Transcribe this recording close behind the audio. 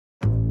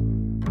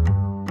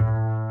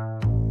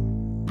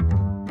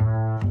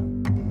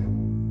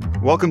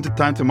Welcome to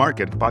Time to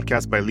Market, a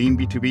podcast by Lean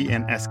B2B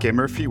and SK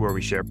Murphy, where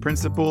we share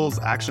principles,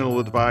 actionable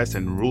advice,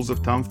 and rules of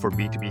thumb for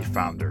B2B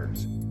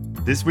founders.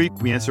 This week,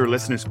 we answer a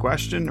listener's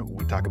question.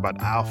 We talk about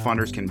how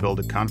founders can build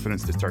the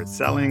confidence to start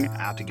selling,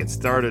 how to get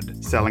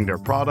started selling their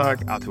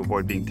product, how to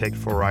avoid being taken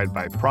for a ride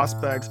by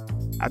prospects,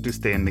 how to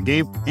stay in the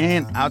game,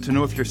 and how to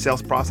know if your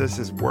sales process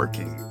is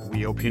working.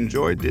 We hope you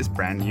enjoyed this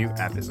brand new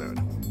episode.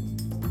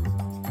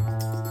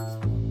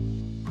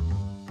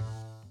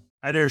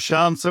 Hi there,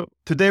 Sean. So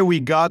today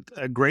we got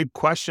a great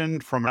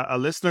question from a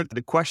listener.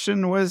 The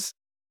question was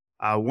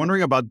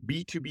wondering about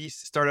B2B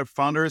startup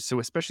founders, so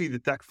especially the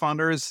tech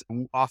founders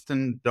who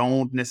often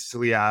don't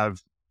necessarily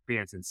have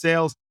experience in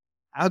sales.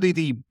 How do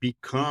they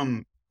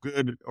become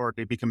good or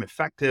they become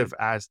effective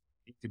as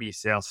B2B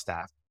sales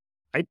staff?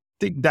 I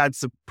think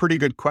that's a pretty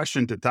good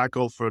question to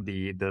tackle for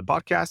the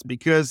podcast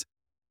because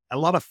a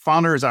lot of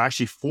founders are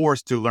actually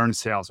forced to learn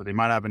sales. So they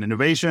might have an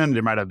innovation,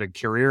 they might have a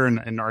career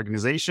in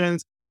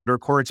organizations. Their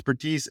core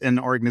expertise in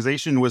the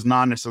organization was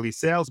not necessarily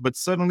sales, but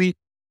suddenly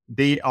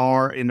they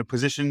are in a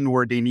position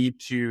where they need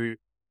to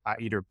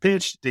either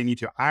pitch, they need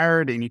to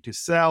hire, they need to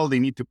sell, they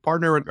need to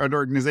partner with other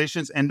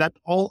organizations. And that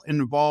all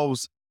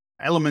involves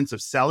elements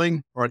of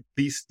selling, or at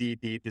least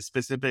the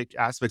specific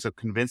aspects of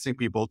convincing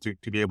people to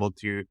be able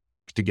to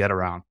get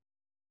around.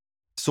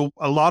 So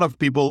a lot of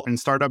people in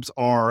startups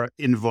are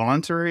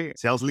involuntary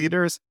sales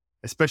leaders,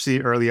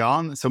 especially early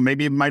on. So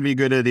maybe it might be a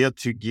good idea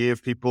to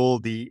give people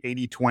the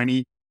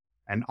 80-20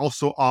 and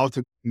also how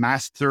to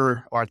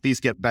master or at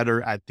least get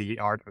better at the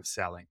art of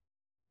selling.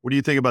 What do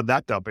you think about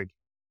that topic?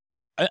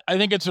 I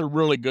think it's a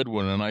really good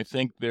one. And I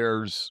think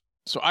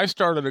so I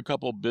started a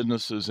couple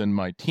businesses in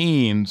my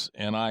teens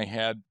and I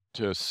had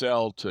to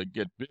sell to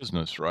get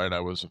business, right?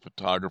 I was a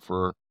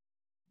photographer.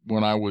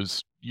 When I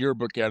was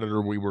yearbook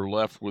editor, we were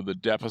left with a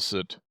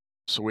deficit.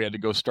 So we had to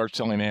go start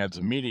selling ads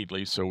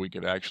immediately so we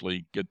could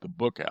actually get the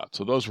book out.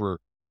 So those were,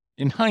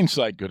 in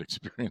hindsight, good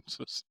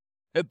experiences.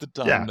 At the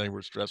time, They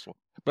were stressful.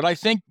 But I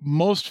think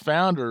most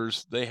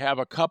founders, they have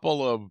a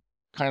couple of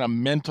kind of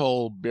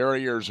mental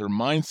barriers or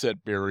mindset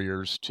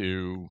barriers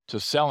to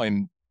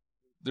selling.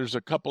 There's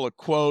a couple of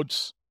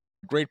quotes.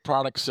 Great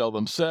products sell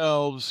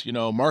themselves.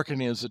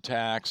 Marketing is a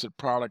tax. And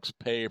products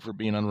pay for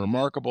being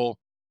unremarkable,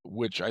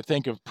 which I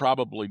think have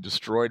probably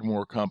destroyed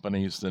more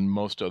companies than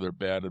most other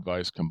bad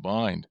advice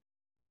combined.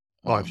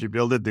 Well, if you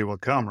build it, they will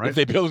come, right? If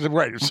they build it,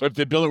 right. So if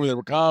they build it, they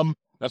will come.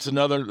 That's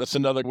another.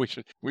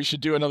 We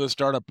should do another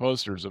startup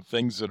posters of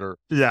things that are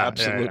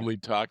absolutely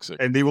toxic.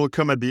 And they will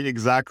come at the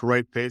exact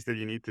right pace that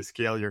you need to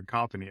scale your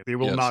company. They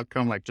will not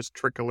come like just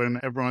trickle in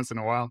every once in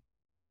a while.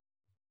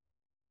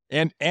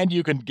 And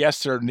you can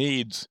guess their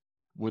needs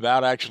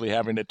without actually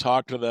having to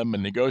talk to them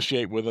and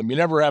negotiate with them. You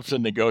never have to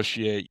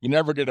negotiate. You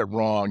never get it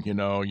wrong.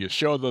 You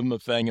show them the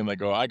thing and they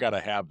go, I got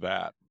to have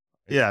that.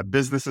 Yeah.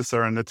 Businesses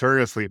are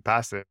notoriously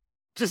passive.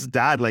 Just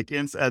that,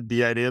 hints at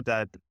the idea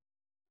that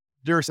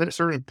there are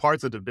certain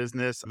parts of the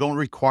business don't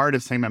require the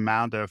same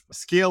amount of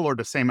skill or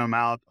the same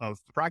amount of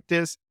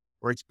practice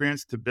or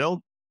experience to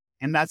build.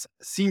 And that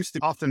seems to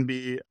often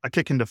be a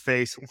kick in the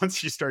face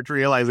once you start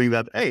realizing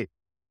that, hey,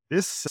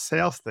 this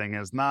sales thing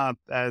is not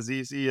as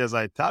easy as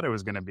I thought it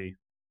was going to be.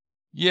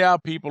 Yeah,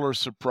 people are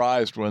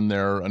surprised when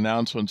their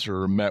announcements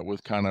are met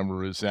with kind of a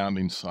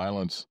resounding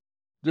silence.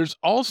 There's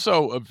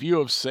also a view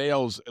of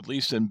sales, at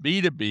least in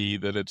B2B,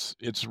 that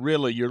it's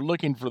really, you're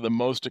looking for the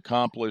most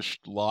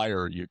accomplished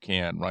liar you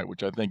can, right?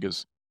 Which I think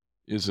is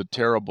a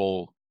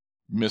terrible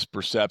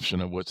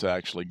misperception of what's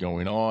actually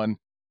going on.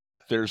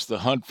 There's the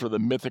hunt for the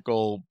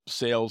mythical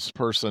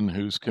salesperson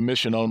who's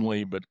commission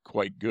only, but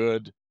quite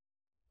good.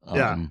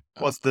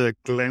 What's the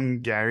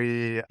Glenn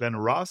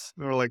Ross,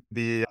 or like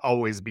the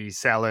always be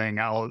selling,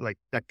 like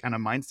that kind of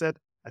mindset?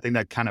 I think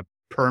that kind of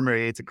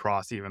permeates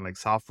across even like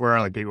software,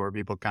 like where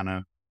people kind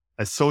of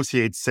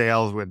associate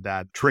sales with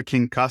that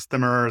tricking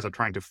customers or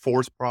trying to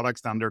force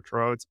products down their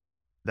throats.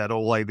 That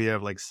whole idea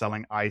of like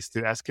selling ice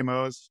to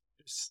Eskimos.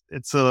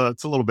 It's a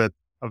little bit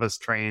of a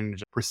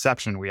strange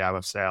perception we have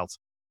of sales.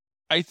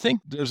 I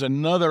think there's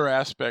another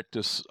aspect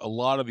to a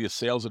lot of the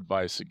sales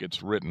advice that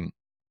gets written.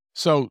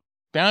 So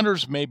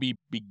founders may be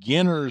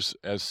beginners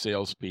as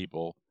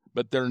salespeople,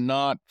 but they're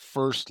not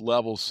first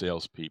level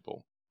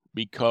salespeople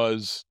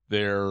because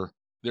they're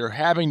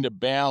having to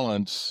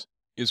balance,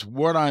 is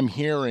what I'm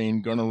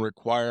hearing going to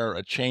require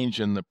a change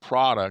in the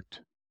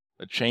product,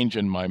 a change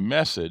in my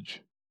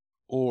message,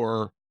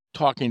 or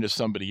talking to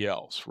somebody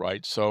else,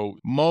 right? So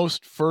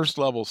most first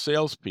level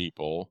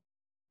salespeople,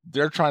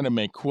 they're trying to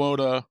make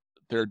quota.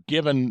 They're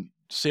given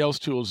sales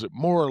tools that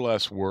more or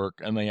less work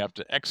and they have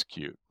to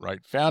execute, right?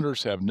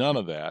 Founders have none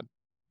of that.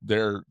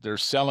 They're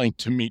selling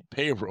to meet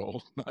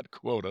payroll, not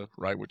quota,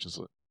 right? Which is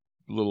a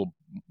little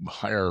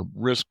higher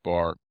risk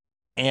bar.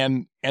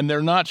 And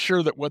they're not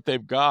sure that what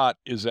they've got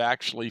is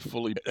actually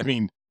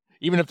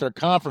even if they're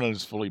confident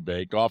it's fully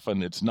baked,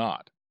 often it's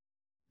not.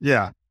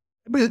 Yeah.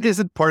 But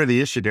isn't part of the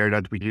issue there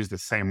that we use the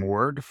same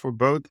word for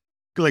both?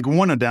 Like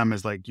one of them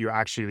is like you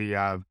actually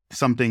have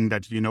something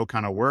that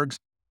kind of works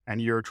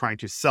and you're trying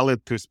to sell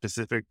it to a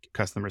specific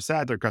customer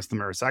set or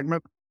customer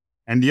segment.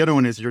 And the other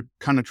one is you're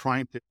kind of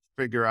trying to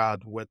figure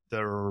out what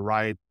the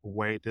right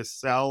way to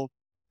sell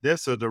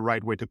this or the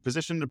right way to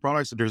position the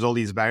product. So there's all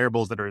these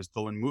variables that are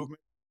still in movement.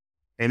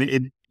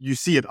 And you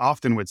see it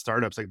often with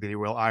startups, like they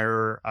will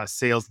hire a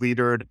sales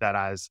leader that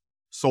has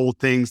sold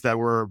things that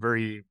were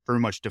very, very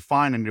much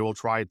defined, and they will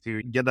try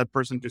to get that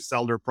person to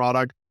sell their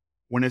product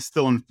when it's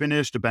still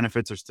unfinished. The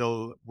benefits are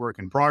still work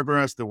in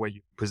progress, the way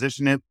you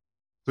position it.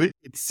 So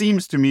it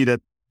seems to me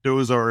that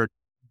those are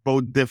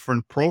both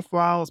different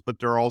profiles, but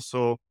they're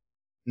also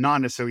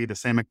not necessarily the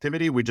same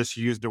activity. We just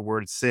use the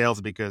word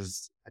sales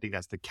because I think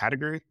that's the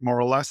category more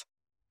or less.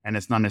 And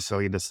it's not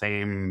necessarily the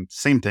same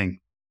thing.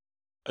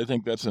 I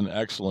think that's an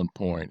excellent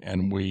point.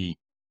 And we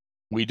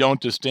don't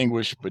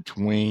distinguish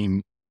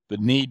between the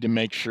need to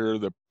make sure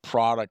the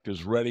product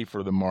is ready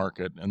for the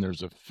market and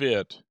there's a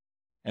fit,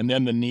 and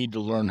then the need to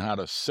learn how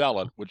to sell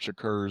it, which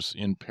occurs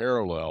in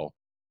parallel.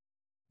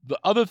 The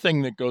other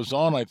thing that goes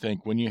on, I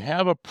think, when you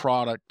have a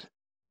product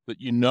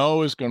that you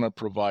know is going to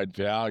provide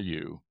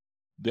value,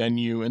 then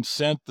you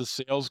incent the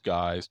sales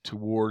guys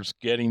towards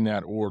getting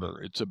that order.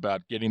 It's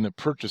about getting the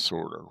purchase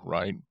order,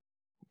 right?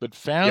 But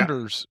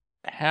founders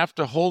have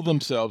to hold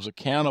themselves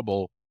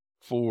accountable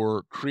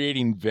for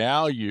creating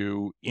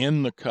value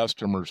in the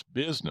customer's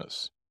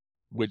business,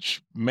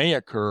 which may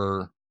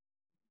occur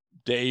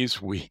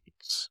days,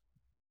 weeks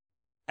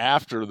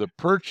after the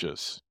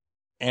purchase.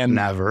 And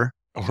Never.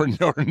 Or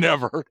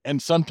never.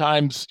 And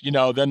sometimes,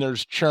 then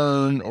there's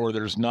churn or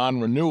there's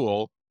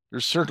non-renewal.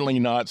 There's certainly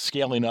not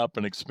scaling up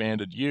and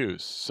expanded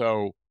use.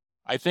 So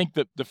I think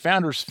that the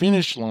founder's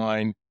finish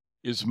line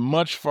is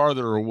much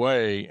farther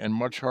away and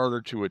much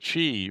harder to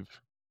achieve.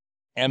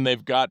 And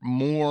they've got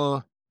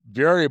more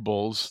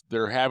variables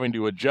they're having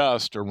to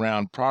adjust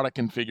around product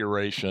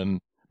configuration,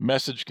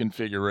 message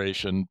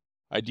configuration,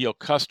 ideal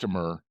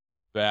customer,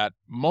 that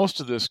most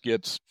of this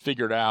gets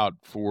figured out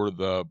for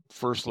the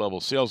first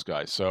level sales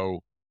guy. So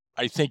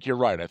I think you're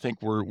right. I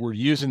think we're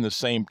using the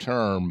same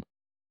term,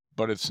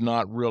 but it's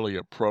not really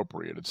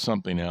appropriate. It's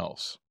something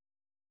else.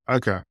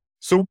 Okay.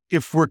 So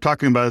if we're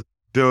talking about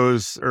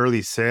those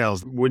early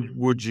sales,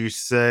 would you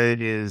say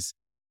is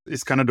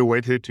kind of the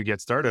way to get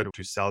started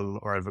to sell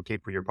or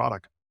advocate for your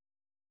product?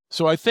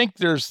 So I think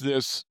there's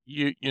this,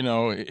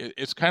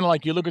 it's kind of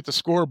like you look at the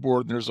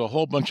scoreboard and there's a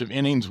whole bunch of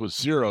innings with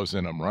zeros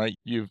in them, right?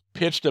 You've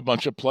pitched a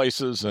bunch of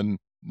places and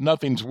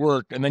nothing's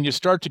worked. And then you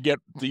start to get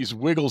these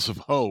wiggles of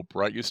hope,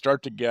 right? You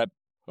start to get,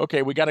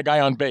 okay, we got a guy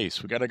on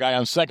base. We got a guy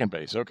on second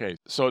base. Okay.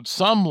 So at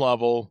some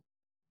level,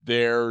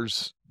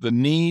 there's the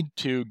need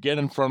to get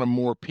in front of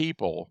more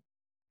people.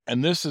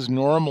 And this is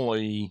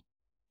normally,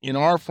 in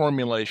our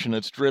formulation,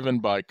 it's driven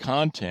by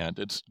content.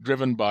 It's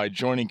driven by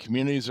joining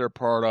communities they're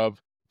part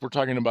of. We're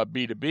talking about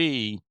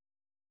B2B,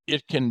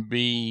 it can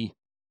be,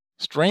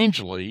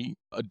 strangely,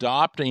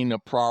 adopting a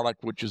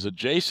product which is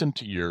adjacent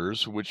to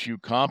yours, which you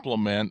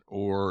complement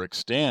or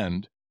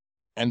extend,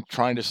 and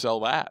trying to sell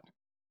that.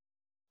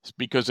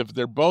 Because if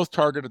they're both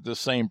targeted the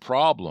same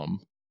problem,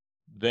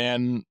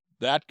 then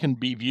that can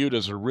be viewed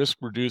as a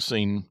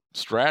risk-reducing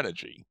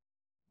strategy,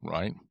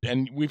 right?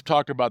 And we've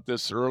talked about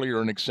this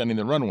earlier in extending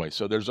the runway.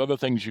 So there's other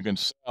things you can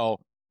sell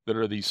that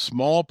are these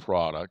small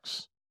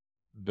products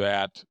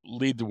that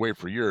lead the way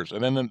for years.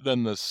 And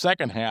then the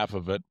second half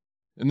of it,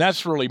 and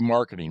that's really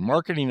marketing.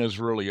 Marketing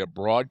is really a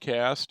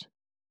broadcast,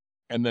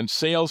 and then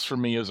sales for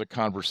me is a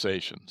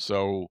conversation.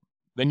 So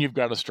then you've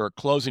got to start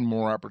closing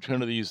more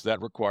opportunities.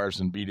 That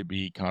requires in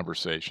B2B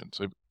conversations.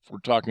 If we're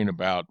talking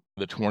about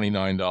the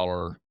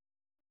 $29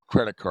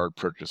 credit card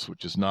purchase,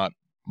 which is not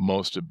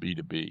most of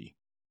B2B.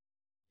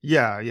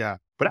 Yeah.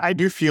 But I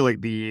do feel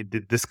like the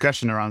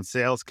discussion around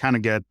sales kind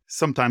of get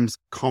sometimes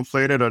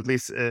conflated, or at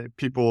least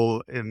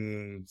people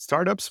in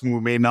startups who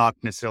may not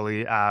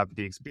necessarily have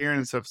the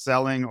experience of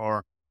selling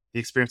or the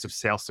experience of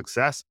sales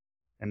success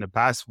in the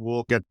past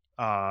will get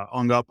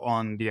hung up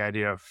on the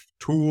idea of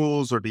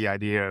tools or the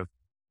idea of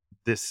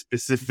this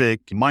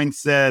specific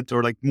mindset,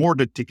 or like more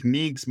the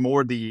techniques,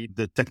 more the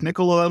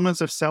technical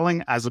elements of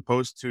selling, as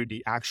opposed to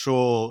the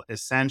actual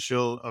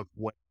essential of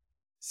what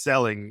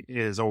selling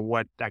is, or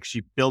what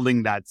actually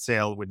building that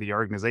sale with the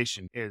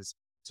organization is.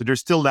 So there's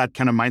still that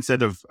kind of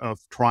mindset of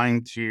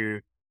trying to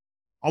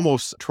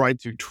almost try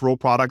to throw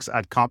products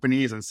at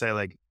companies and say,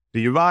 like, do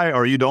you buy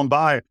or you don't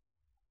buy,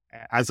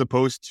 as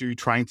opposed to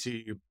trying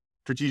to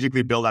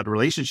strategically build that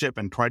relationship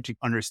and try to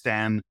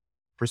understand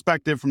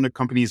perspective from the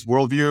company's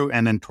worldview,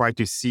 and then try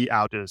to see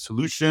out a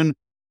solution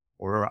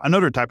or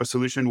another type of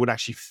solution would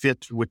actually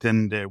fit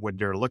within what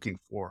they're looking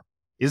for.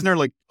 Isn't there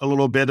like a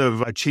little bit of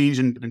a change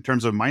in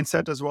terms of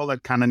mindset as well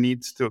that kind of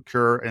needs to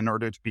occur in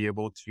order to be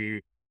able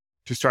to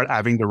start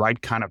having the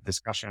right kind of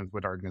discussions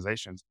with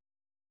organizations?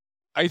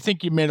 I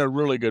think you made a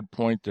really good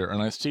point there,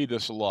 and I see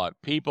this a lot.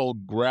 People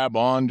grab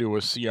onto a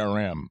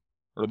CRM,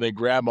 or they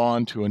grab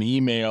onto an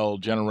email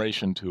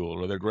generation tool,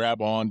 or they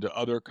grab onto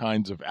other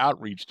kinds of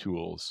outreach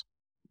tools,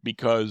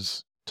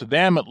 because to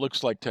them it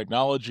looks like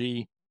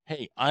technology.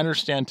 Hey, I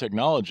understand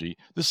technology.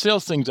 The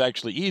sales thing's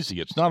actually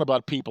easy. It's not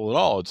about people at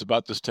all. It's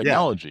about this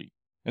technology.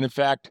 Yeah. And in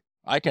fact,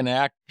 I can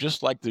act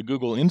just like the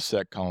Google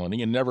insect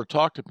colony and never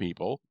talk to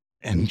people.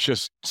 and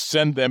just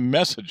send them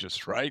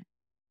messages, right?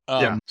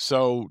 Yeah.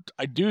 So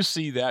I do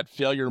see that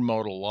failure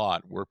mode a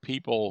lot where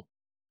people,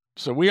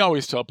 so we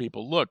always tell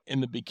people, look, in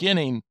the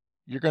beginning,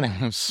 you're going to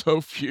have so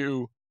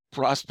few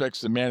prospects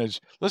to manage.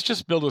 Let's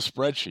just build a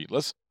spreadsheet.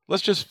 Let's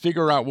just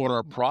figure out what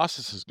our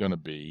process is going to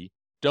be.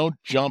 Don't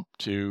jump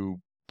to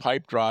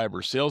Pipedrive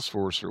or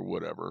Salesforce or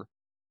whatever.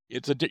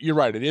 You're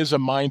right. It is a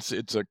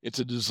mindset. It's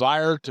a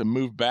desire to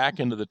move back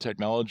into the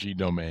technology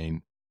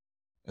domain.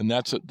 And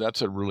that's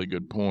a really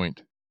good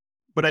point.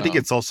 But I think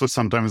it's also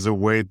sometimes a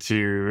way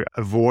to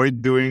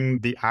avoid doing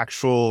the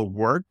actual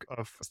work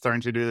of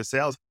starting to do the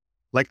sales.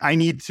 Like I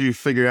need to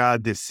figure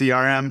out the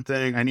CRM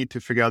thing. I need to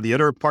figure out the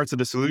other parts of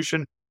the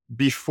solution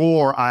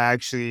before I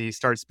actually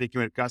start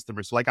speaking with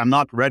customers. Like I'm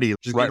not ready.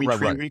 Just give me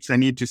 3 weeks. I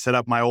need to set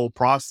up my whole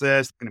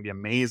process. It's going to be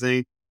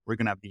amazing. We're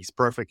going to have these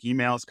perfect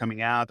emails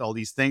coming out, all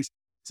these things.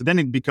 So then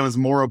it becomes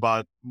more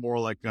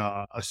like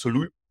a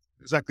solution.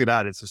 Exactly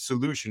that. It's a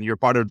solution. You're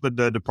part of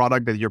the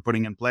product that you're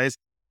putting in place.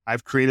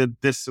 I've created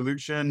this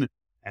solution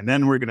and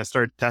then we're going to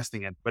start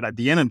testing it. But at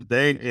the end of the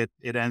day,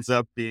 it ends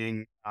up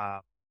being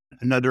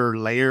another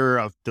layer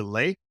of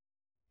delay.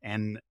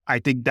 And I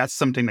think that's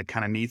something that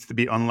kind of needs to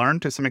be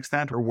unlearned to some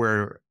extent, or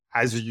where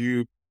as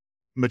you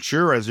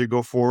mature, as you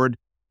go forward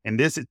in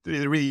this, it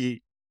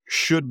really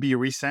should be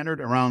recentered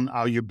around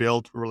how you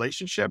build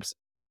relationships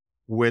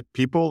with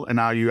people and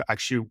how you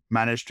actually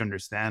manage to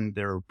understand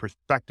their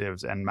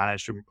perspectives and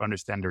manage to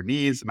understand their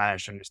needs,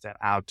 manage to understand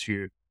how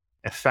to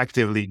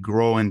effectively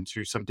grow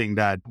into something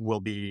that will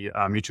be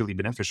mutually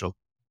beneficial.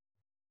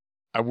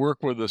 I work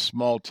with a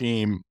small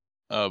team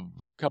of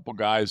a couple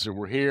guys that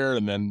were here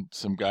and then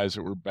some guys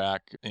that were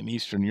back in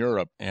Eastern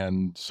Europe.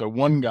 And so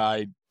one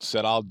guy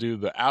said, I'll do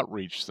the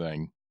outreach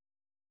thing.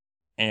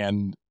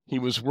 And he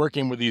was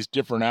working with these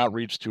different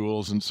outreach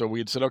tools. And so we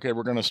had said, okay,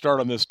 we're going to start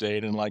on this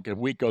date. And like a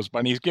week goes by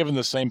and he's given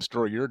the same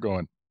story you're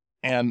going.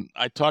 And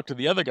I talked to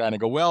the other guy and I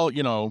go, well,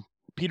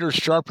 Peter's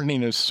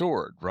sharpening his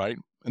sword, right?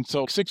 And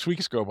so 6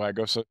 weeks go by, I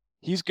go, so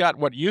he's got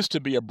what used to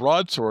be a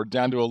broadsword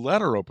down to a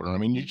letter opener. I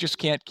mean, you just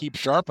can't keep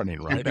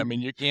sharpening, right? I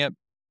mean, you can't.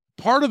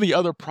 Part of the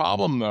other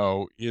problem,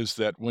 though, is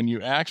that when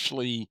you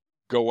actually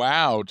go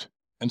out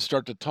and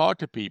start to talk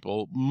to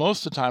people,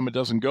 most of the time it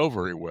doesn't go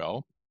very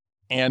well.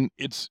 And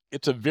it's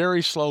a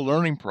very slow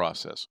learning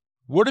process.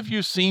 What have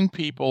you seen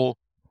people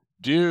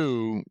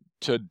do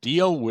to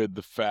deal with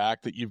the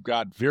fact that you've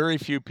got very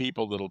few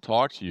people that'll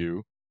talk to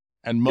you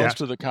and most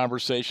of the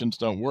conversations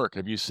don't work?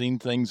 Have you seen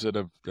things that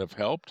have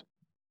helped?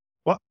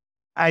 Well,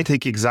 I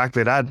think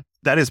exactly that.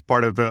 That is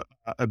part of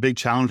a big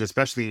challenge,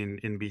 especially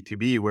in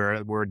B2B,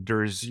 where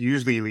there's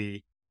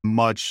usually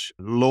much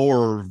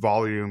lower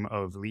volume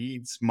of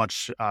leads,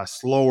 much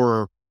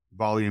slower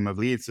volume of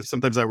leads. So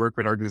sometimes I work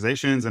with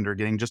organizations and they're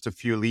getting just a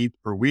few leads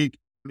per week.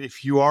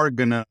 If you are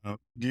going to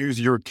use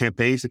your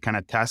campaigns to kind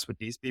of test with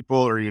these people,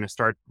 or you're going to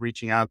start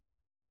reaching out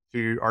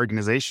to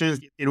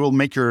organizations, it will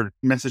make your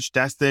message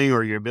testing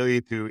or your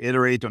ability to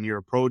iterate on your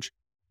approach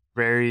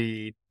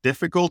very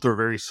difficult or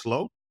very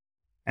slow.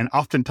 And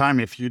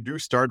oftentimes, if you do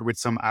start with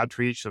some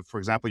outreach, so for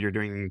example, you're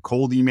doing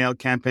cold email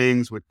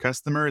campaigns with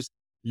customers,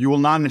 you will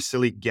not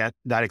necessarily get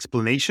that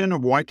explanation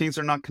of why things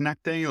are not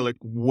connecting. Like,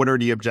 what are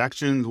the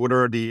objections? What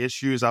are the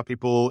issues? How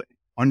people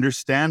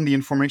understand the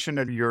information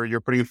that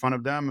you're putting in front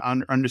of them,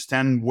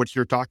 understand what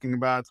you're talking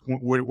about,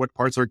 what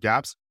parts are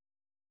gaps.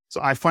 So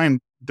I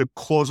find the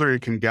closer you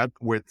can get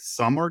with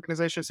some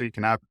organizations, so you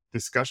can have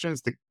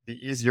discussions, the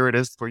easier it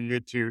is for you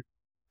to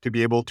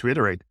be able to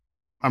iterate.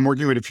 I'm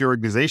working with a few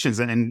organizations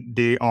and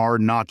they are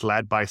not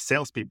led by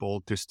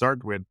salespeople to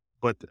start with,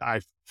 but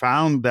I've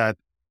found that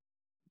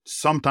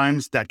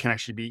sometimes that can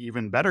actually be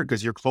even better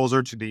because you're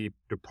closer to the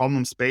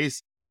problem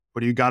space,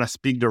 but you got to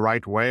speak the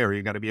right way, or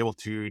you got to be able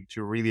to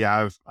really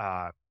have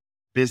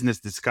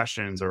business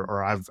discussions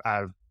or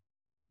have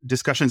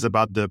discussions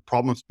about the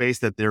problem space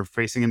that they're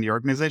facing in the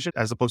organization,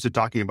 as opposed to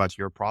talking about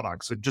your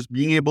product. So just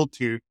being able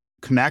to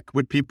connect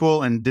with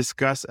people and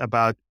discuss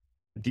about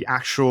the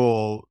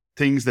actual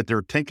things that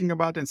they're thinking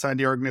about inside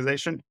the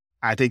organization,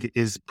 I think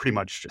is pretty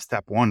much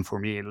step one for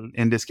me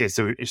in this case.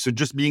 So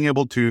just being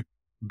able to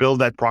build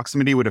that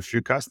proximity with a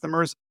few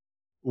customers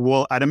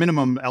will, at a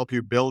minimum, help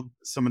you build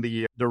some of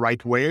the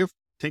right way of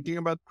thinking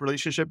about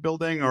relationship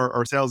building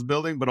or sales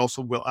building, but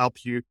also will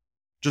help you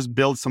just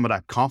build some of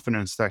that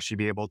confidence to actually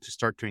be able to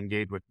start to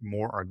engage with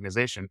more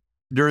organization.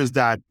 There is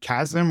that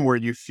chasm where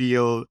you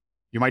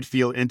might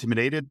feel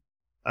intimidated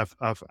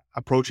of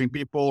approaching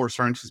people or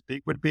starting to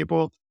speak with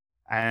people.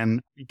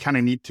 And you kind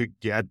of need to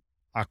get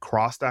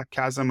across that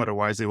chasm.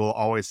 Otherwise, it will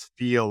always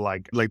feel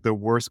like the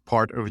worst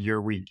part of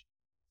your week.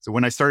 So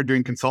when I started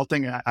doing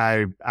consulting,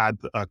 I had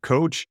a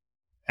coach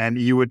and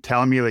he would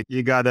tell me, like,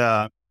 you got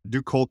to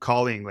do cold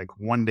calling like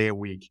one day a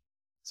week.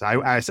 So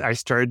I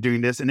started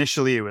doing this.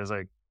 Initially, it was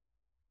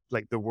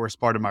like the worst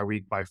part of my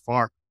week by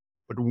far.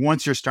 But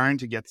once you're starting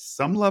to get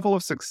some level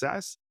of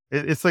success,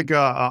 it's like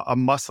a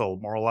muscle,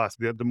 more or less.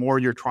 The more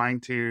you're trying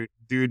to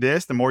do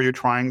this, the more you're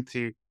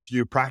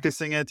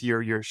practicing it,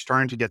 you're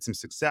starting to get some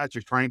success.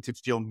 You're trying to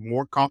feel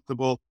more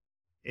comfortable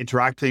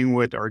interacting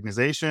with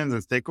organizations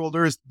and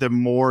stakeholders, the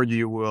more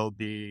you will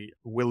be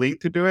willing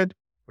to do it,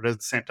 but at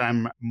the same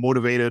time,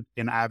 motivated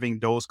in having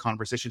those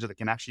conversations that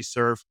can actually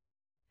serve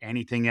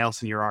anything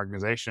else in your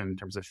organization in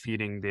terms of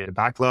feeding the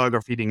backlog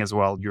or feeding as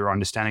well your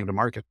understanding of the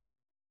market.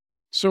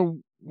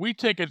 So we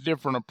take a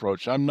different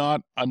approach. I'm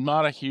not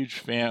a huge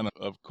fan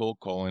of cold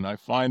calling. I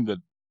find that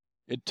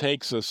it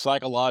takes a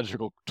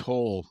psychological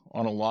toll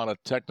on a lot of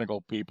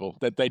technical people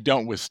that they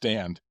don't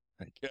withstand,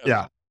 I guess.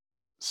 Yeah.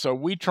 So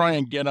we try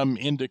and get them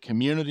into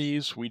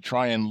communities. We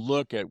try and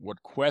look at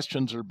what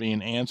questions are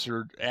being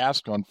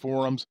asked on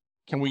forums.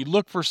 Can we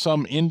look for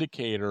some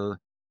indicator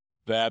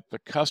that the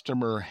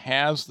customer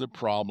has the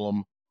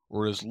problem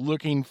or is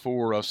looking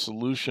for a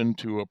solution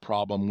to a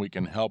problem we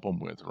can help them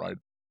with, right?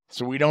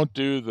 So we don't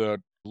do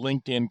the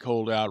LinkedIn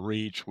cold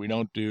outreach. We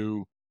don't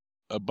do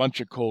a bunch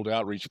of cold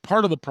outreach.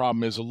 Part of the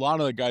problem is a lot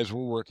of the guys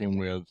we're working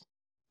with,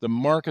 the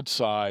market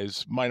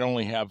size might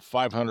only have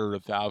 500 or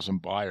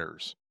 1,000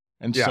 buyers.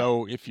 And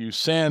so if you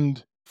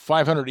send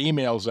 500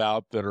 emails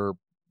out that are,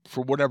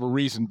 for whatever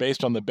reason,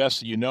 based on the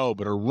best that you know,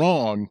 but are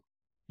wrong,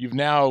 you've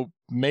now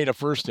made a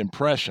first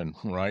impression,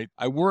 right?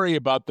 I worry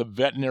about the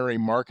veterinary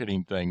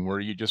marketing thing where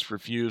you just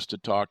refuse to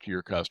talk to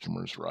your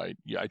customers, right?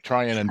 I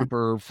try and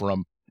infer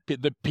from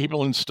the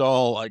people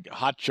install like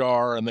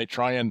Hotjar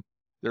and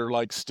they're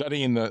like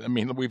studying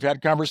we've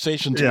had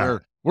conversations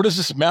where, what does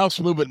this mouse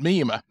movement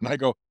mean? And I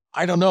go,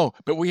 I don't know,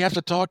 but we have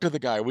to talk to the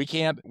guy. We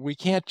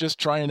can't just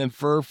try and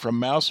infer from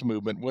mouse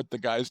movement what the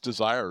guy's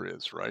desire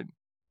is, right?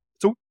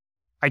 So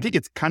I think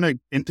it's kind of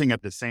hinting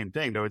at the same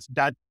thing, though. It's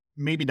that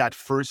maybe that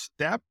first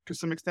step to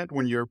some extent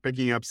when you're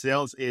picking up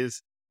sales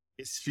is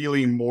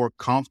feeling more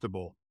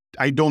comfortable.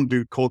 I don't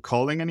do cold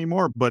calling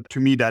anymore, but to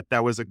me that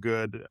was a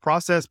good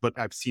process. But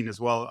I've seen as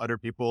well other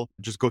people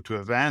just go to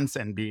events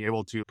and be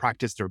able to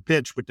practice their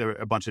pitch with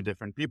a bunch of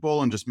different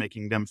people and just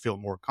making them feel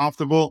more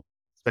comfortable,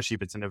 especially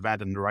if it's an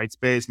event in the right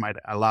space, might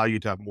allow you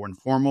to have more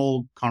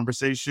informal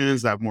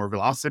conversations, have more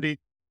velocity,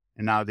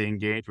 and now they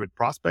engage with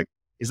prospect.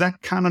 Is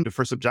that kind of the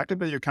first objective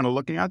that you're kind of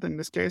looking at in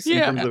this case?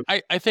 Yeah,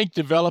 I think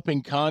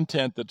developing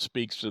content that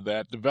speaks to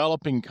that,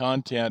 developing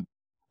content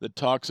that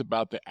talks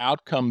about the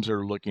outcomes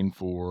they're looking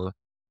for,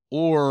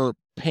 or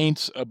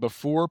paints a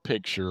before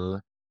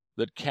picture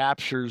that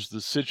captures the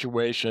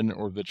situation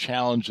or the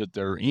challenge that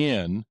they're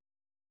in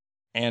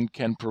and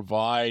can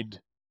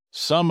provide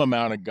some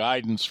amount of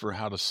guidance for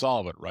how to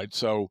solve it, right?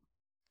 So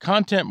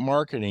content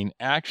marketing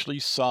actually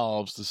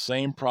solves the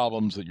same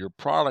problems that your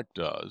product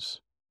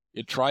does.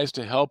 It tries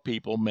to help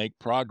people make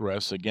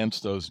progress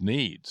against those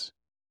needs.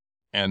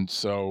 And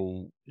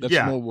so that's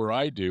more where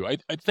I do. I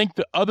think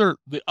the other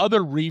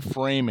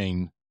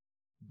reframing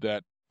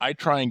that I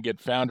try and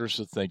get founders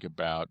to think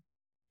about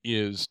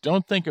is,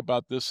 don't think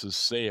about this as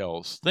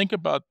sales. Think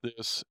about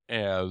this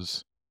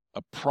as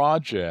a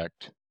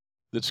project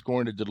that's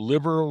going to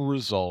deliver a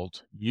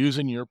result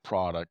using your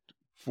product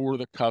for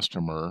the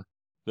customer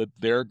that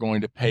they're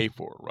going to pay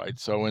for, right?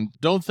 So, and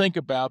don't think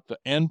about the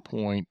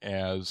endpoint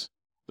as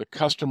the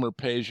customer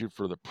pays you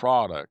for the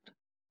product.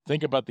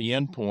 Think about the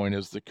endpoint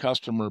as the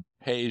customer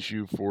pays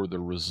you for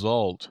the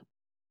result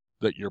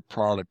that your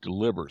product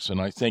delivers. And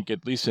I think,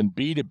 at least in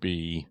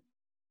B2B,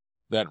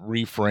 that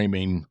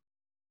reframing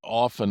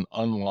often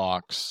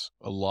unlocks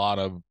a lot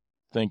of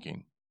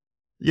thinking.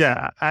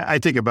 Yeah, I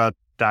think about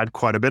that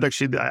quite a bit.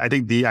 Actually, I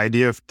think the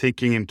idea of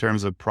thinking in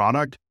terms of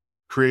product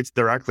creates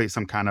directly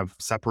some kind of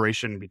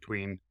separation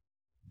between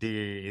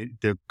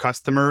the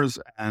customers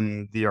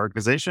and the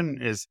organization.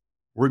 Is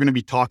we're going to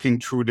be talking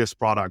through this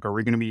product, or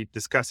we're going to be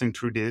discussing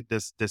through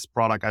this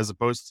product, as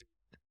opposed to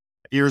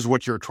here's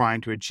what you're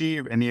trying to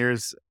achieve, and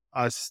here's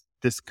us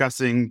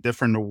discussing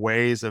different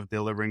ways of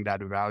delivering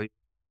that value.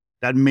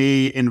 That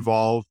may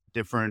involve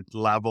different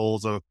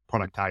levels of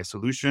productized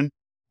solution,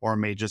 or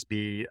may just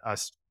be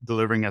us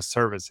delivering as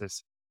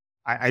services.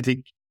 I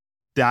think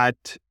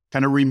that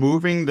kind of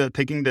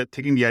taking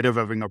the idea of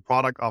having a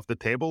product off the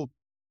table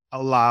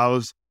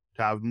allows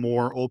to have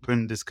more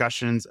open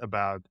discussions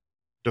about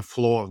the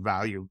flow of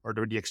value or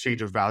the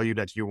exchange of value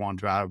that you want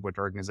to have with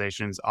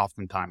organizations.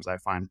 Oftentimes, I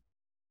find.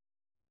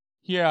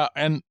 Yeah,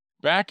 and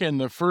back in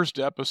the first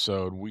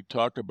episode, we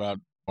talked about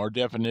our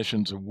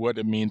definitions of what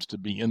it means to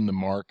be in the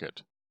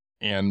market.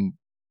 And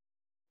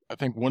I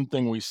think one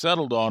thing we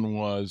settled on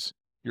was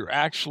you're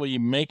actually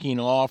making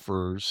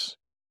offers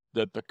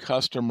that the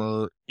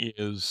customer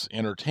is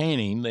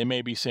entertaining. They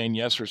may be saying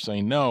yes or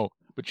saying no,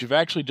 but you've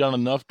actually done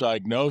enough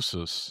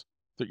diagnosis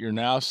that you're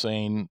now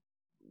saying,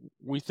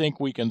 we think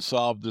we can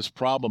solve this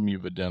problem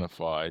you've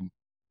identified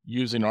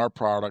using our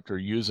product or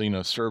using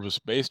a service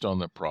based on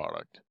the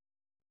product.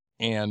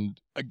 And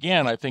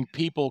again, I think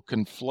people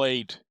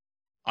conflate,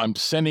 I'm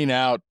sending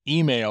out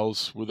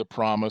emails with a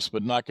promise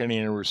but not getting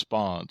any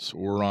response,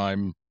 or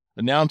I'm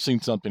announcing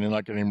something and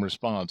not getting a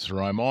response,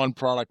 or I'm on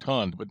Product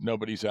Hunt but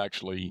nobody's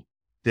actually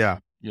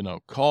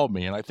called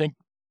me. And I think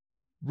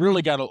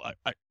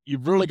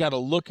you've really got to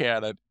look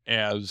at it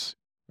as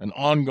an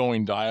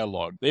ongoing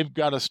dialogue. They've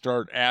got to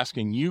start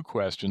asking you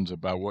questions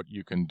about what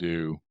you can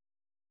do,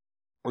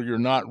 or you're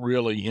not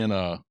really in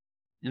a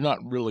you're not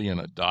really in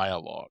a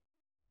dialogue,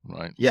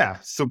 right? Yeah.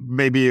 So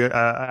maybe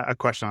a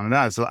question on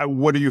that. So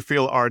what do you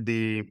feel are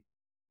the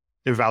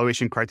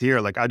evaluation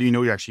criteria? Like, how do you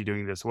know you're actually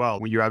doing this well?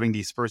 When you're having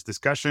these first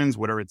discussions,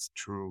 whether it's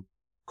through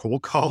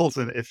cold calls,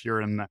 and if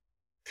you're in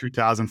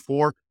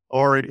 2004,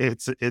 or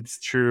it's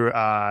through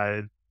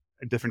a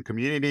different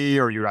community,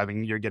 or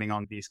you're getting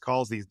on these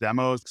calls, these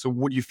demos. So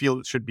what do you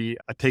feel should be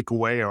a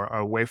takeaway or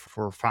a way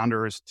for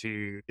founders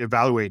to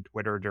evaluate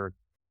whether they're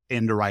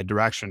in the right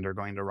direction, they're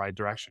going the right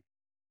direction?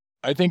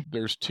 I think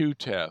there's two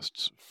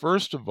tests.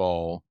 First of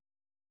all,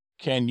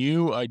 can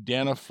you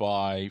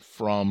identify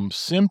from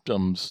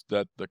symptoms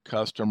that the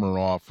customer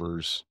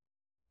offers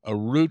a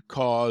root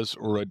cause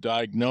or a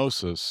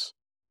diagnosis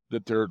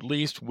that they're at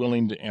least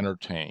willing to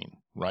entertain,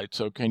 right?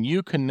 So can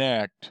you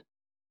connect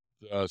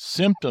the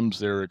symptoms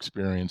they're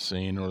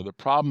experiencing or the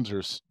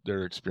problems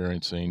they're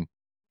experiencing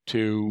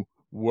to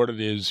what it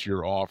is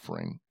you're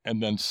offering?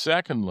 And then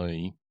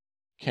secondly,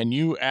 can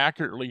you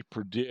accurately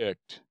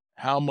predict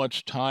how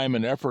much time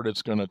and effort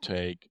it's going to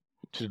take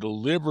to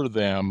deliver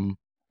them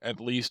at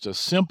least a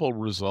simple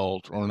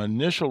result or an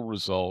initial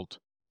result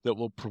that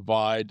will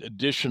provide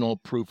additional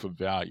proof of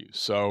value?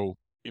 So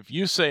if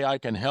you say, I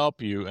can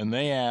help you, and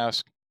they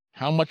ask,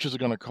 how much is it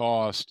going to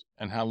cost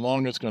and how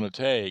long it's going to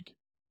take,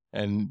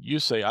 and you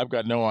say, I've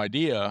got no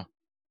idea,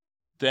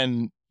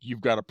 then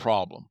you've got a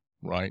problem,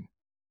 right?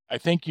 I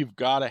think you've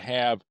got to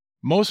have,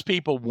 most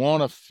people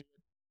want to fit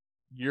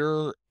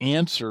your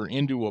answer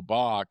into a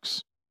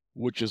box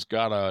which has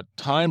got a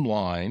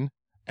timeline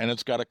and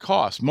it's got a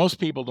cost. Most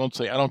people don't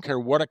say, I don't care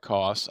what it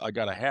costs, I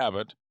got to have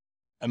it.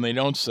 And they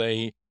don't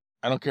say,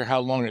 I don't care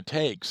how long it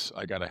takes,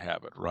 I got to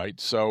have it, right?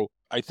 So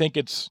I think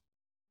it's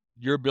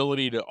your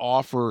ability to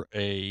offer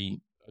a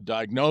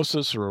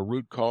diagnosis or a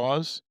root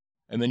cause,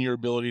 and then your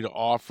ability to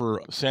offer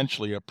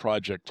essentially a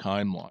project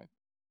timeline.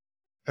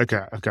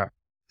 Okay.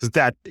 Is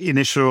that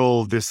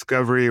initial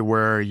discovery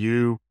where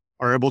you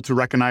are able to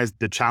recognize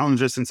the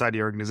challenges inside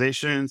the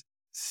organizations,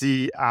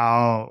 see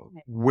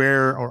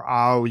where or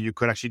how you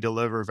could actually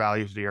deliver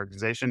value to the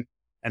organization,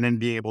 and then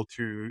be able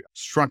to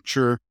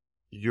structure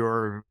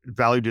your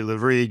value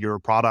delivery, your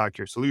product,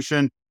 your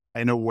solution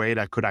in a way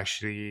that could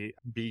actually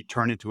be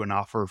turned into an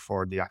offer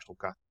for the actual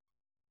customer.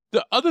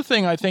 The other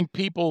thing I think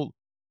people,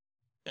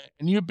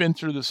 and you've been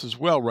through this as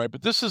well, right?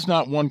 But this is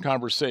not one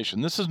conversation.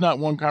 This is not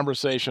one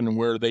conversation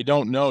where they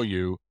don't know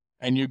you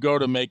and you go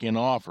to make an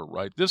offer,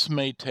 right? This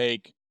may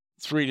take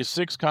 3 to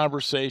 6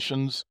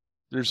 conversations.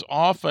 There's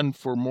often,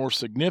 for more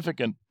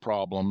significant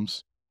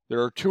problems,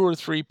 there are 2 or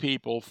 3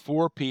 people,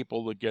 4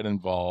 people that get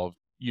involved.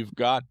 You've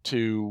got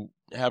to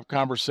have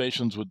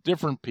conversations with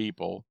different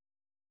people.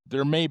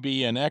 There may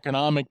be an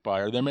economic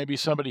buyer. There may be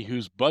somebody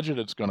whose budget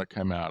it's going to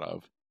come out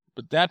of.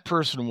 But that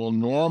person will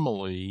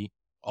normally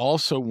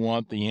also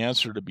want the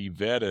answer to be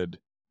vetted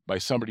by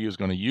somebody who's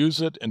going to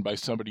use it and by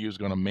somebody who's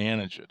going to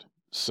manage it.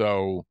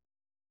 So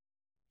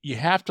you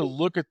have to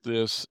look at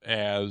this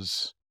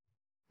as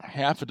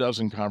half a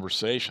dozen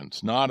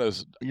conversations, not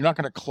as you're not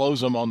going to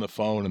close them on the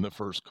phone in the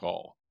first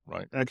call,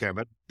 right? Okay,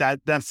 but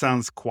that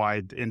sounds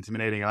quite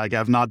intimidating. Like,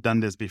 I've not done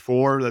this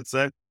before. Let's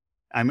say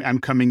I'm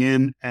coming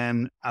in,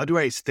 and how do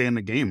I stay in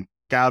the game?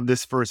 I have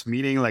this first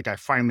meeting, like I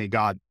finally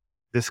got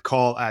this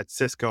call at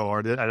Cisco, or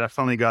I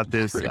finally got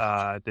this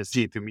this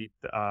need to meet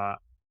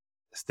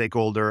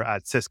stakeholder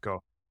at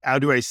Cisco. How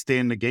do I stay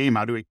in the game?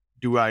 How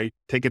do I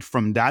take it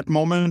from that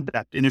moment,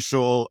 that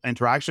initial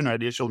interaction or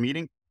initial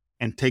meeting,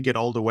 and take it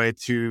all the way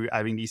to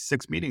having these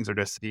 6 meetings or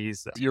just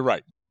these? You're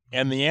right.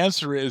 And the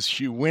answer is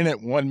you win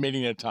it one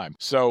meeting at a time.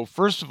 So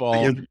first of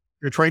all,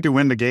 you're trying to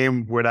win the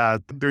game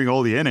without doing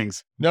all the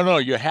innings. No,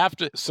 you have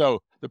to.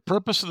 So the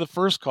purpose of the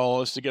first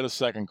call is to get a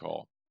second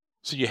call.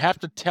 So you have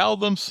to tell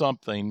them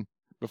something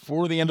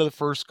before the end of the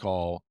first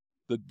call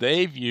that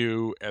they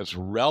view as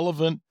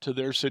relevant to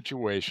their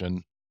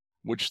situation,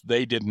 which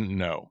they didn't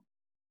know.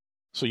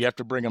 So you have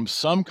to bring them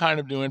some kind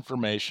of new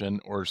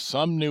information or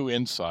some new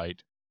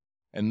insight,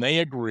 and they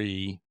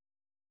agree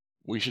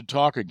we should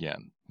talk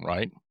again,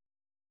 right?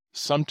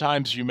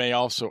 Sometimes you may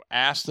also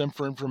ask them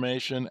for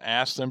information,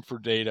 ask them for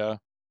data,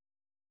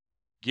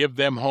 give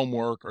them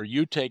homework, or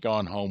you take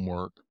on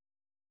homework.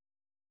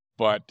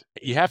 But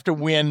you have to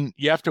win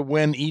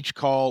each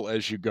call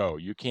as you go.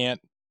 You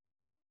can't.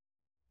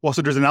 Well,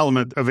 so there's an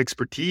element of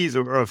expertise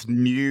or of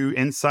new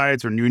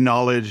insights or new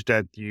knowledge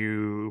that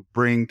you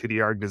bring to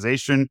the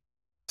organization,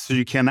 so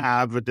you can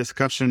have a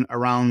discussion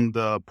around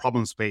the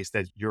problem space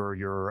that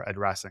you're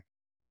addressing.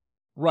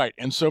 Right.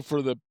 And so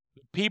for the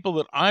people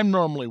that I'm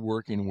normally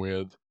working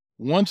with,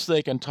 once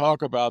they can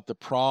talk about the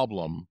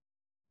problem,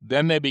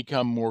 then they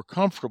become more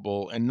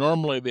comfortable. And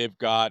normally they've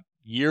got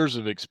years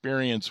of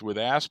experience with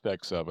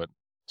aspects of it.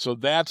 So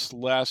that's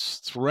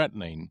less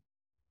threatening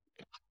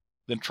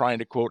than trying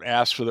to, quote,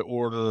 ask for the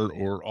order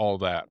or all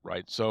that,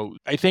 right? So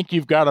I think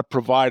you've got to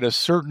provide a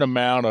certain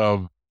amount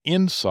of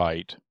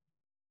insight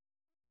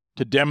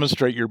to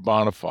demonstrate your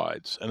bona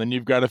fides. And then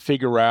you've got to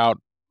figure out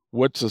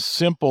what's a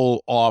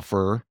simple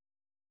offer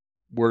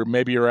where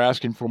maybe you're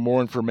asking for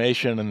more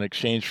information in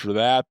exchange for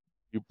that.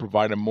 You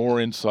provide them more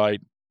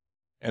insight.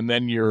 and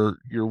then you're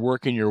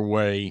working your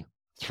way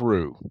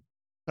through.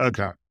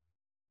 Okay.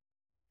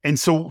 And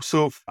so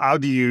how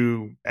do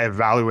you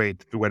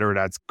evaluate whether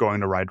that's going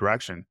the right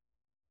direction?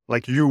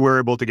 Like you were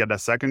able to get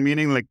that second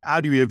meeting. Like,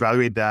 how do you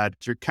evaluate that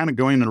you're kind of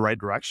going in the right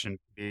direction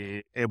to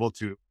be able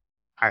to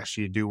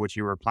actually do what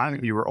you were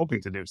planning, you were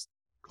hoping to do,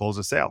 close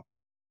a sale?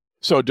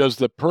 So does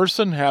the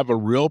person have a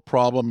real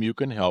problem you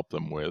can help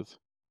them with,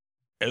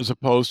 as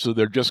opposed to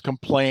they're just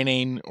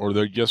complaining or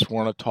they just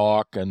want to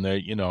talk and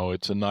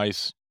it's a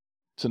nice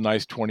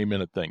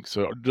 20-minute thing.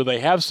 So do they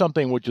have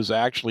something which is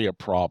actually a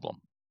problem?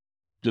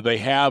 Do they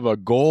have a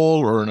goal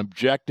or an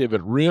objective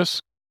at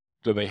risk?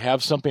 Do they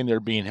have something they're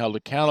being held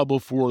accountable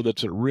for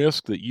that's at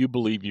risk that you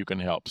believe you can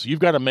help? So you've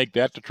got to make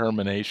that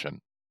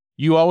determination.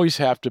 You always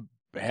have to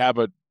have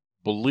a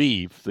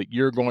belief that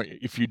you're going,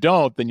 if you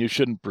don't, then you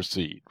shouldn't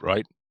proceed,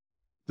 right?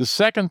 The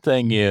second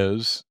thing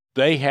is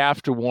they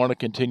have to want to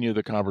continue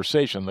the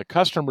conversation. The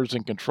customer's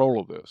in control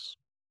of this.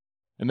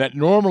 And that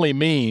normally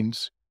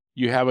means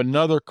you have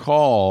another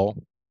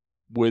call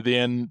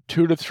within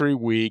 2 to 3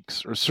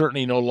 weeks, or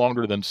certainly no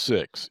longer than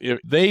 6. If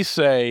they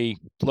say,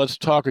 let's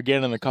talk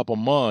again in a couple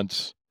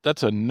months,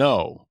 that's a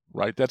no,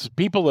 right? That's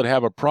people that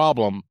have a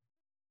problem.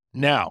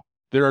 Now,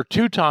 there are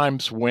 2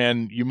 times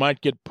when you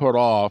might get put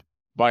off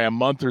by a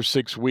month or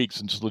 6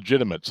 weeks, and it's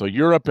legitimate. So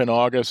Europe in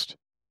August,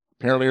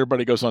 apparently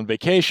everybody goes on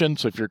vacation.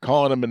 So if you're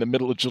calling them in the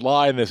middle of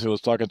July and they say,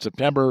 let's talk in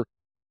September,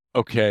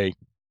 okay,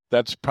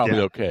 that's probably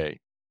okay.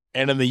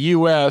 And in the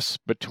U.S.,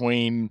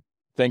 between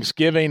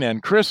Thanksgiving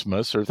and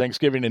Christmas, or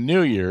Thanksgiving and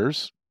New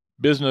Year's,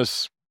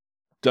 business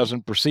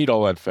doesn't proceed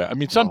all that fast. I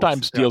mean,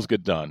 sometimes deals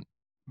get done,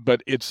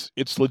 but it's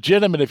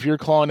legitimate if you're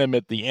calling them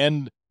at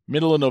the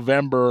middle of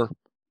November,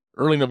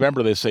 early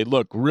November, they say,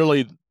 look,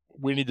 really,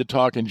 we need to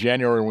talk in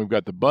January and we've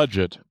got the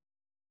budget,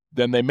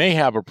 then they may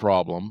have a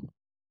problem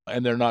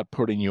and they're not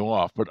putting you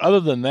off. But other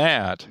than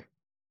that,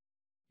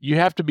 you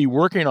have to be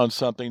working on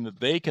something that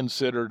they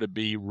consider to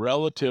be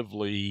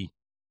relatively,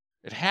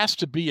 it has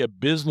to be a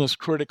business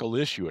critical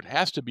issue. It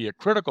has to be a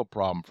critical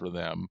problem for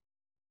them,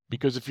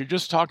 because if you're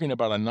just talking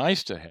about a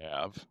nice to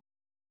have.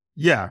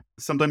 Yeah.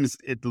 Sometimes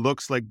it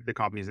looks like the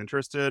company is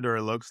interested, or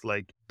it looks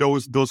like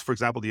those, for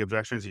example, the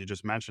objections you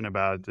just mentioned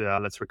about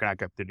let's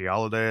reconnect after the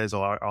holidays,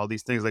 or all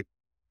these things. Like,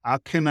 how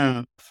can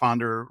a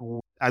founder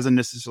who hasn't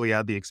necessarily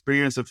had the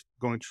experience of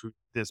going through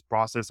this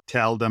process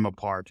tell them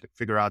apart,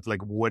 figure out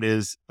like what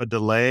is a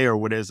delay or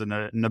what is an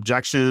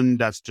objection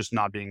that's just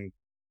not being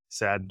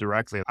said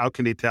directly? How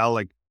can they tell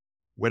like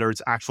whether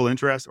it's actual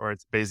interest or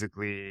it's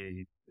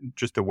basically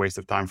just a waste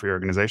of time for your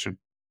organization?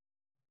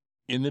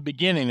 In the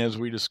beginning, as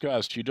we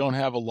discussed, you don't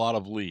have a lot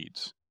of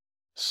leads.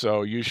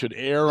 So you should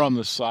err on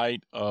the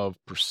side of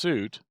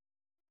pursuit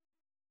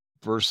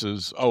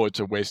versus, oh, it's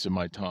a waste of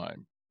my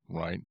time,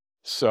 right?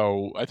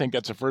 So I think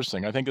that's the first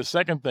thing. I think the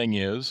second thing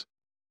is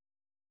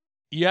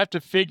you have to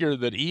figure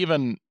that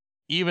even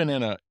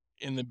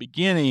in the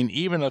beginning,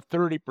 even a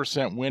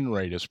 30% win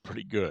rate is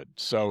pretty good.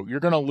 So you're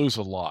going to lose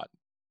a lot.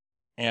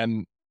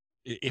 And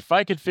if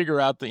I could figure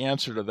out the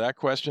answer to that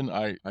question,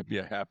 I'd be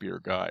a happier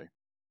guy.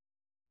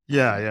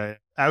 Yeah.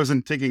 I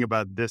wasn't thinking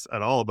about this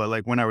at all, but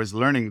like when I was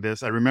learning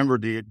this, I remember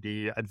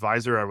the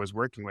advisor I was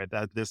working with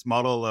had this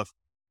model of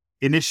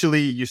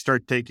initially you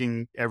start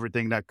taking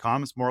everything that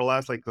comes, more or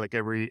less, like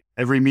every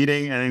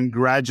meeting, and then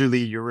gradually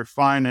you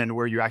refine and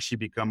where you actually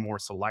become more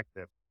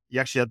selective. You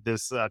actually had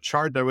this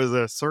chart that was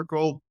a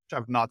circle, which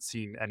I've not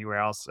seen anywhere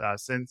else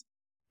since,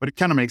 but it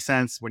kind of makes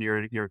sense when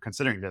you're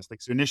considering this.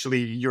 Like, so initially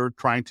you're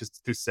trying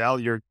to sell,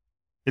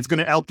 it's going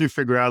to help you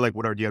figure out like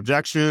what are the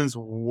objections,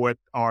 what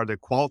are the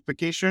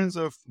qualifications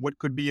of what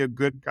could be a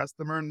good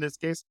customer in this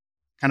case,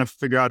 kind of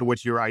figure out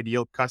what your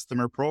ideal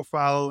customer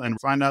profile and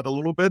find out a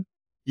little bit.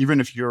 Even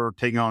if you're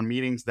taking on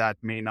meetings that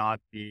may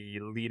not be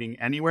leading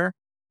anywhere,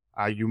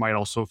 you might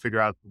also figure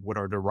out what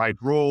are the right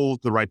roles,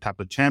 the right type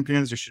of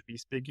champions you should be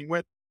speaking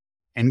with.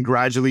 And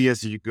gradually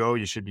as you go,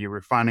 you should be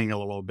refining a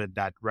little bit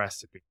that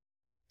recipe.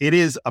 It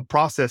is a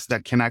process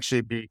that can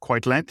actually be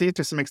quite lengthy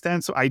to some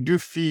extent. So I do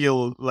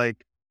feel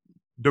like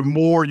the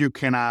more you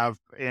can have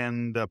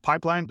in the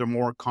pipeline, the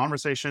more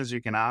conversations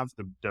you can have,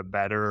 the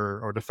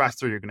better or the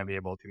faster you're going to be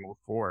able to move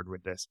forward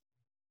with this.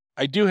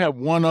 I do have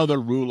one other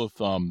rule of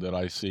thumb that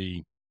I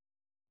see,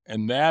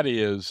 and that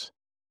is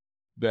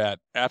that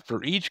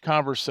after each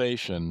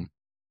conversation,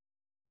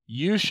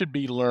 you should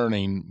be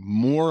learning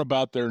more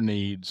about their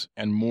needs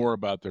and more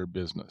about their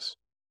business.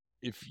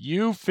 If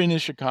you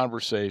finish a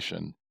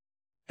conversation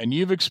and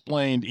you've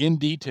explained in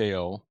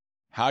detail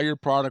how your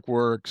product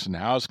works and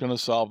how it's going to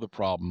solve the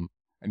problem,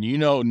 and you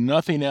know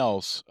nothing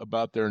else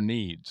about their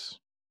needs,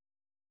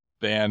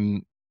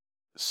 then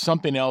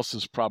something else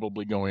is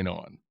probably going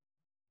on,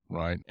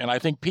 right? And I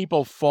think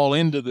people fall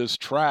into this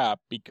trap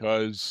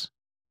because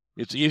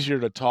it's easier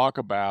to talk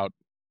about,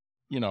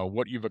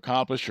 what you've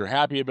accomplished. You're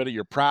happy about it.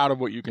 You're proud of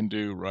what you can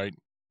do, right?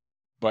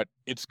 But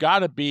it's got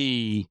to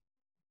be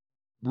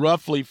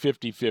roughly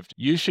 50-50.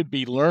 You should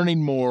be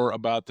learning more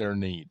about their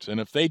needs. And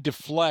if they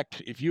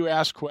deflect, if you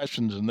ask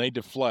questions and they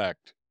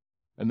deflect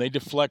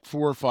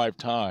 4 or 5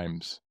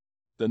 times,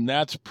 then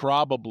that's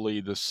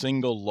probably the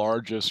single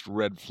largest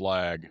red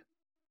flag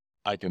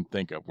I can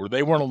think of, where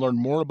they want to learn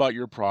more about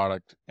your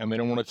product and they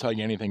don't want to tell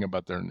you anything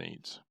about their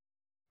needs.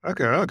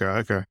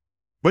 Okay.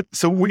 But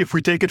so if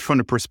we take it from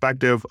the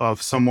perspective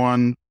of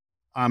someone,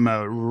 I'm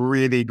a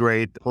really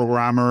great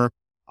programmer.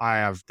 I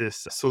have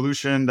this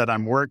solution that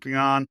I'm working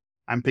on.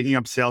 I'm picking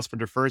up sales for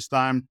the first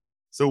time.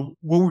 So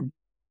what would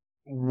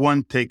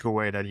one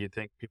takeaway that you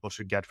think people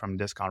should get from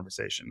this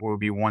conversation? What would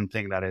be one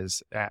thing that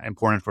is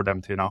important for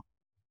them to know?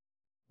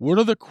 What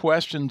are the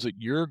questions that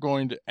you're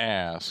going to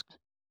ask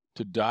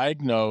to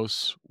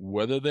diagnose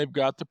whether they've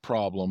got the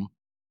problem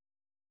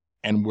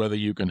and whether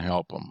you can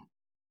help them?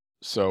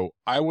 So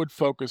I would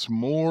focus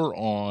more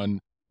on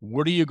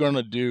what are you going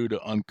to do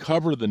to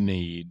uncover the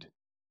need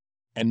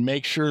and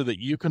make sure that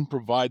you can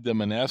provide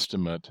them an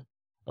estimate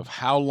of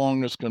how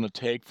long it's going to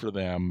take for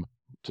them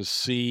to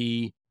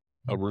see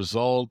a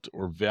result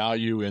or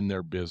value in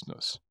their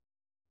business.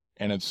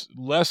 And it's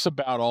less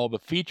about all the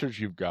features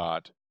you've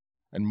got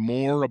and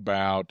more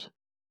about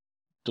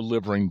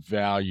delivering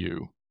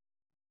value.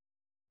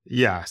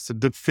 Yeah. So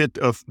the fit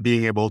of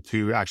being able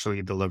to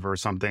actually deliver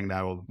something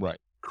that will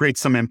create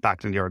some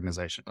impact in the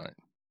organization. Right.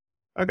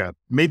 Okay.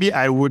 Maybe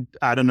I would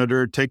add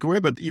another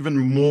takeaway, but even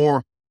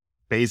more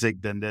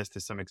basic than this to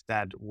some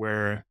extent,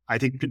 where I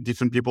think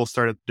different people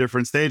start at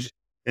different stage.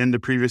 In the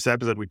previous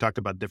episode, we talked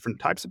about different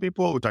types of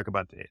people. We talked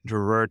about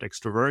introvert,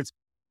 extroverts.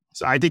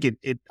 So I think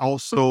it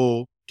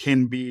also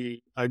can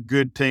be a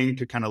good thing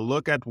to kind of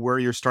look at where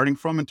you're starting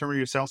from in terms of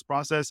your sales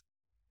process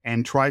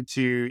and try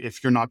to,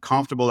 if you're not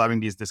comfortable having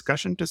these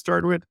discussions to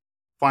start with,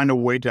 find a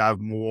way to have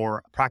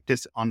more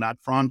practice on that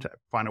front,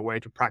 find a way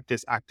to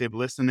practice active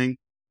listening,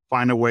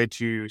 find a way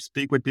to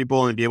speak with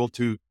people and be able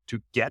to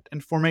get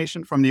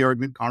information from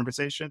the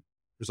conversation.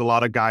 There's a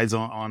lot of guys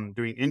on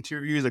doing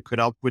interviews that could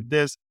help with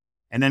this.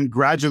 And then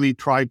gradually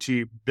try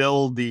to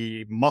build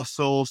the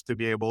muscles to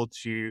be able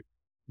to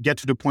get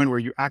to the point where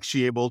you're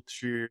actually able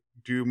to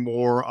do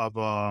more of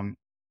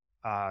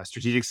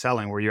strategic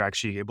selling, where you're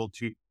actually able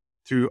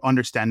to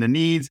understand the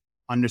needs,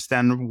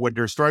 understand what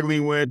they're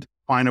struggling with,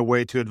 find a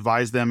way to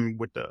advise them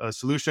with a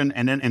solution,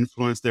 and then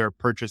influence their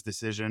purchase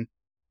decision.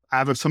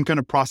 Have some kind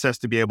of process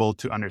to be able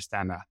to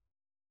understand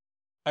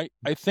that.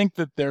 I think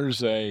that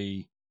there's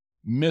a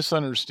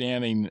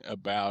misunderstanding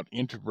about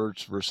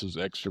introverts versus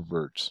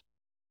extroverts.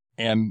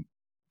 And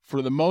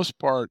for the most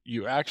part,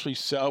 you actually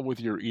sell with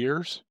your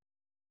ears,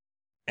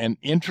 and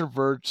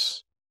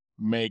introverts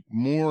make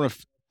more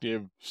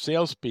effective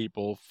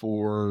salespeople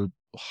for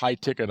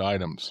high-ticket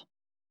items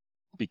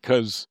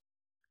because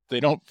they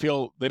don't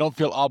feel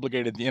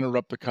obligated to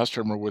interrupt the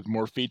customer with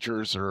more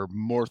features or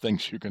more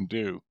things you can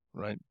do,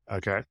 right?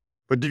 Okay.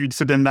 But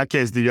so then in that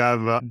case, do you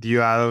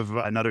have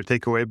another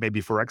takeaway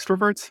maybe for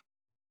extroverts?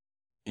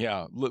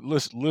 Yeah,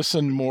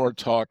 listen more,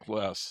 talk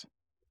less.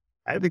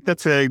 I think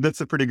that's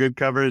a pretty good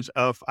coverage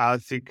of how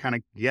to kind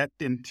of get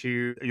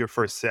into your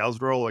first sales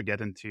role or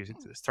get into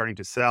starting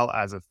to sell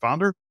as a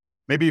founder.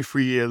 Maybe if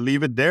we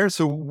leave it there.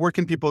 So where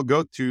can people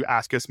go to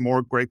ask us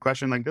more great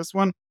questions like this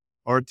one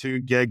or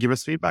to give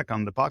us feedback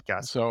on the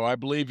podcast? So I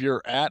believe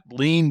you're at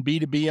Lean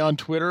B2B on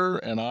Twitter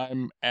and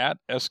I'm at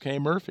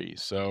SK Murphy.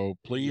 So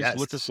please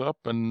look us up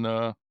and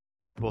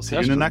we'll see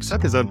you in the next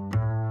episode.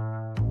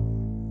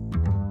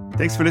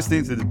 Thanks for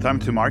listening to the Time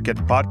to Market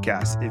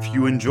podcast. If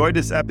you enjoyed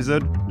this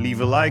episode,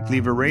 leave a like,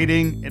 leave a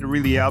rating. It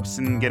really helps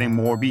in getting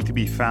more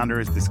B2B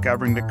founders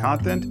discovering the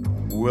content.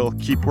 We'll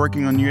keep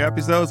working on new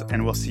episodes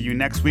and we'll see you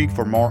next week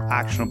for more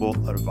actionable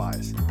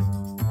advice.